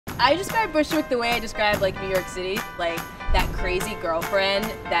I describe Bushwick the way I describe like New York City, like that crazy girlfriend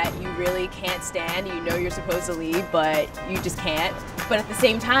that you really can't stand. You know you're supposed to leave, but you just can't. But at the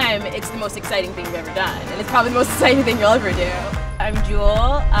same time, it's the most exciting thing you've ever done, and it's probably the most exciting thing you'll ever do. I'm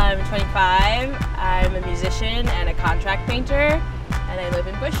Jewel, I'm 25, I'm a musician and a contract painter, and I live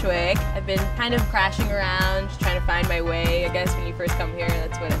in Bushwick. I've been kind of crashing around, just trying to find my way. I guess when you first come here,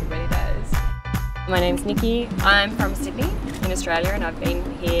 that's what everybody does. My name's Nikki. I'm from Sydney in Australia, and I've been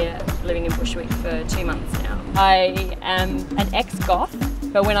here living in Bushwick for 2 months now. I am an ex-goth,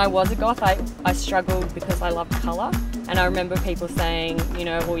 but when I was a goth I struggled because I loved colour, and I remember people saying, you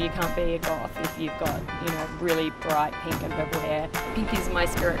know, well, you can't be a goth if you've got, you know, really bright pink and purple hair. Pink is my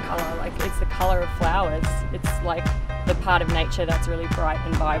spirit colour, like it's the colour of flowers. It's like the part of nature that's really bright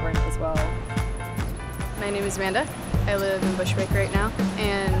and vibrant as well. My name is Amanda. I live in Bushwick right now,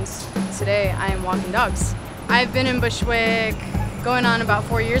 and today I am walking dogs. I've been in Bushwick going on about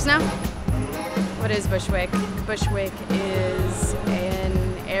 4 years now. What is Bushwick? Bushwick is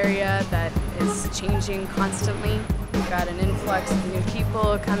an area that is changing constantly. We've got an influx of new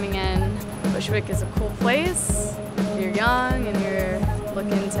people coming in. Bushwick is a cool place. If you're young and you're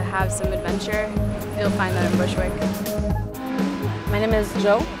looking to have some adventure, you'll find that in Bushwick. My name is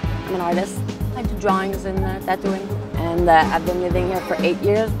Jo. I'm an artist. I do drawings and tattooing, and I've been living here for 8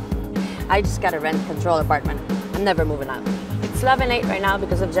 years. I just got a rent-control apartment. I'm never moving out. It's love and hate right now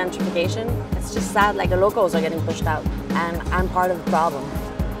because of gentrification. It's just sad, like the locals are getting pushed out, and I'm part of the problem.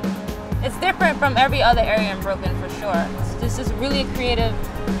 It's different from every other area in Brooklyn for sure. This is really a creative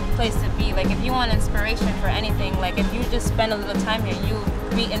place to be. Like if you want inspiration for anything, like if you just spend a little time here,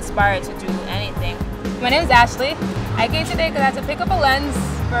 you'll be inspired to do anything. My name is Ashley. I came today because I had to pick up a lens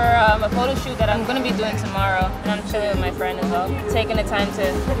for a photo shoot that I'm going to be doing tomorrow. And I'm chilling with my friend as well. Taking the time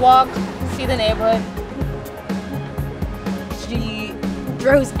to walk, see the neighborhood. She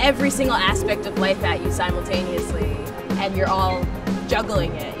throws every single aspect of life at you simultaneously, and you're all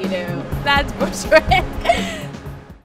juggling it, you know. That's Bushwick.